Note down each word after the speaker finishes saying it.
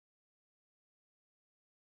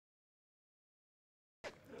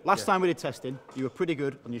Last time we did testing, you were pretty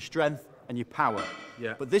good on your strength and your power.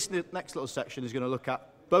 Yeah. But this next little section is going to look at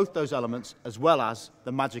both those elements as well as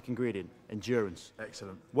the magic ingredient, endurance.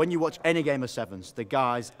 Excellent. When you watch any game of sevens, the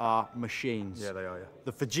guys are machines. Yeah, they are, yeah.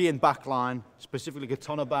 The Fijian backline, specifically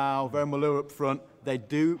Gatonabau, Veremalua up front, they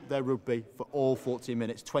do their rugby for all 14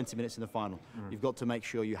 minutes, 20 minutes in the final. You've got to make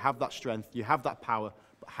sure you have that strength, you have that power,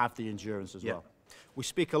 but have the endurance as well. We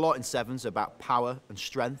speak a lot in sevens about power and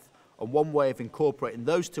strength, and one way of incorporating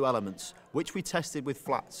those two elements, which we tested with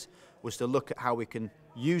flats, was to look at how we can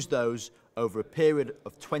use those over a period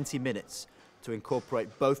of 20 minutes to incorporate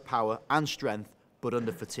both power and strength, but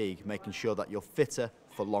under fatigue, making sure that you're fitter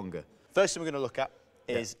for longer. First thing we're going to look at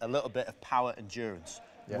is a little bit of power endurance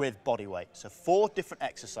with body weight. So 4 different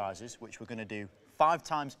exercises, which we're going to do 5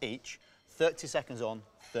 times each, 30 seconds on,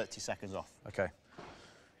 30 seconds off. Okay.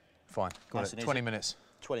 Fine. Got it. 20 minutes.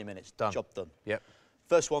 20 minutes. Done. Job done. Yep.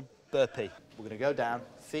 First one, burpee. We're going to go down,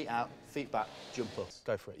 feet out, feet back, jump up.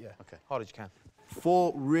 Go for it, yeah. Okay. Hard as you can.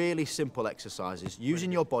 4 really simple exercises.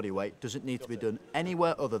 Using your body weight doesn't need to be done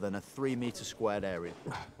anywhere other than a 3-metre squared area.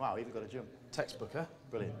 Wow, even got a jump. Textbook, huh?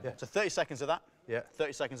 Brilliant. Yeah. So 30 seconds of that. Yeah.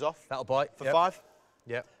 30 seconds off. That'll bite. For 5.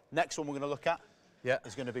 Yeah. Next one we're going to look at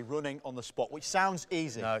is going to be running on the spot, which sounds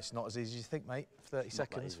easy. No, it's not as easy as you think, mate. 30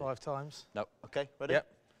 seconds, 5 times. No. Okay, ready? Yep.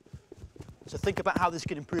 So think about how this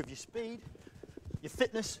can improve your speed, your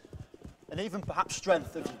fitness, and even perhaps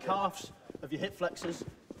strength of your calves, of your hip flexors,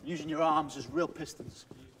 using your arms as real pistons.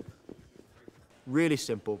 Really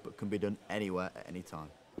simple, but can be done anywhere at any time.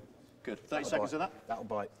 Good. 30 seconds of that. That'll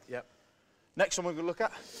bite. Yep. Next one we're going to look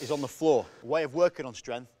at is on the floor. A way of working on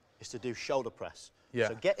strength is to do shoulder press. Yeah.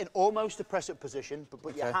 So get in almost a press-up position, but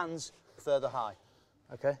put your hands further high.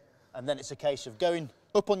 Okay. And then it's a case of going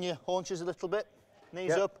up on your haunches a little bit,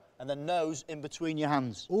 knees up, and then nose in between your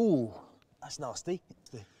hands. Ooh, that's nasty.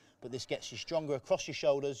 But this gets you stronger across your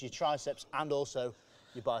shoulders, your triceps, and also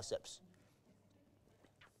your biceps.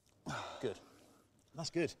 Good.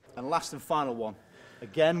 That's good. And last and final one.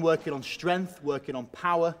 Again, working on strength, working on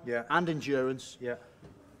power and endurance. Yeah.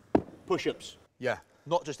 Push-ups. Yeah.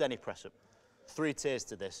 Not just any press-up. 3 tiers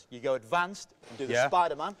to this. You go advanced and do the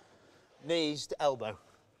Spider-Man, knees to elbow.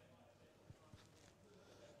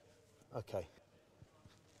 Okay.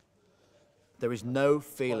 There is no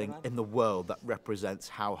feeling in the world that represents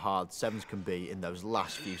how hard sevens can be in those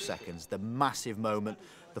last few seconds. The massive moment,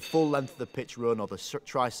 the full length of the pitch run or the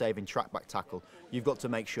try-saving track-back tackle. You've got to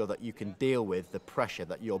make sure that you can deal with the pressure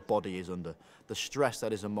that your body is under, the stress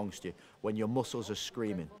that is amongst you when your muscles are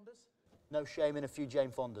screaming. No shame in a few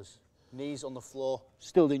Jane Fondas. Knees on the floor,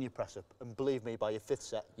 still doing your press-up. And believe me, by your 5th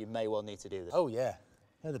set, you may well need to do this. Oh, yeah.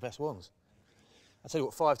 They're the best ones. I'll tell you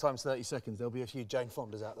what, 5 times 30 seconds, there'll be a few Jane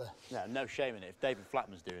Fondas out there. Yeah, no shame in it. If David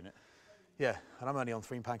Flatman's doing it. Yeah, and I'm only on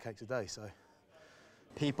 3 pancakes a day, so.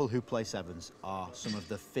 People who play sevens are some of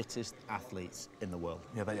the fittest athletes in the world.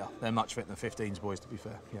 Yeah, they are. They're much fitter than 15s boys, to be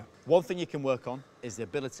fair, yeah. One thing you can work on is the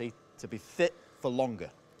ability to be fit for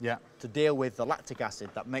longer. Yeah. To deal with the lactic acid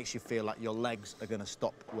that makes you feel like your legs are going to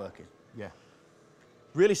stop working. Yeah.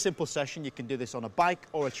 Really simple session. You can do this on a bike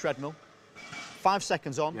or a treadmill. 5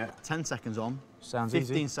 seconds on, 10 seconds on, sounds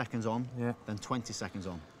 15 easy. Seconds on, then 20 seconds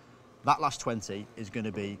on. That last 20 is going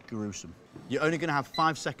to be gruesome. You're only going to have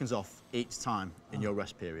 5 seconds off each time in your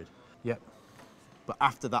rest period. Yep. But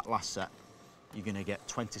after that last set, you're going to get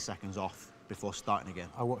 20 seconds off before starting again.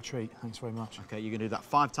 Oh, what a treat. Thanks very much. Okay, you're going to do that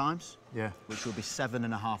 5 times, yeah, which will be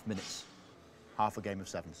 7.5 minutes, half a game of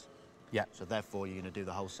sevens. Yeah. So therefore, you're going to do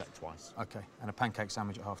the whole set twice. Okay, and a pancake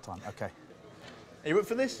sandwich at half time. Okay. Are you up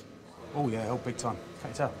for this? Oh, yeah, oh, big time.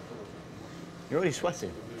 Can't you tell? You're already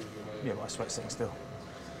sweating. Yeah, but I sweat sitting still.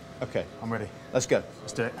 Okay. I'm ready. Let's go.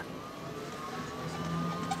 Let's do it.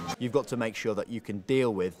 You've got to make sure that you can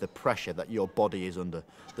deal with the pressure that your body is under,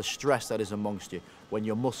 the stress that is amongst you when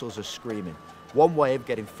your muscles are screaming. One way of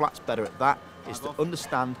getting Flats better at that is to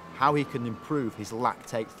understand how he can improve his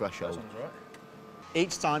lactate threshold.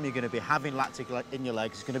 Each time you're going to be having lactic in your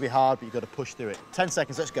legs, it's going to be hard, but you've got to push through it. 10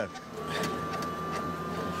 seconds, let's go.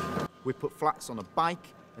 We put Flats on a bike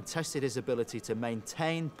and tested his ability to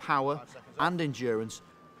maintain power and endurance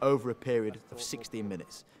over a period of 16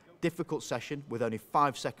 minutes. Difficult session with only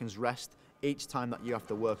 5 seconds rest each time that you have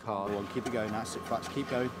to work hard. Keep it going, that's it, Flats, keep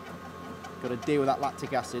going. Got to deal with that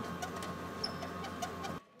lactic acid.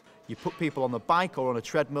 You put people on the bike or on a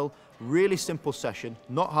treadmill, really simple session,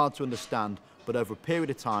 not hard to understand, but over a period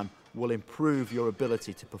of time will improve your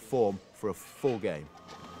ability to perform for a full game.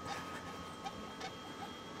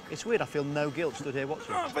 It's weird, I feel no guilt stood here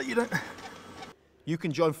watching. Oh, but you don't. You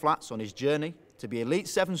can join Flats on his journey to be Elite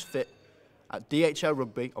Sevens fit at DHL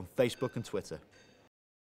Rugby on Facebook and Twitter.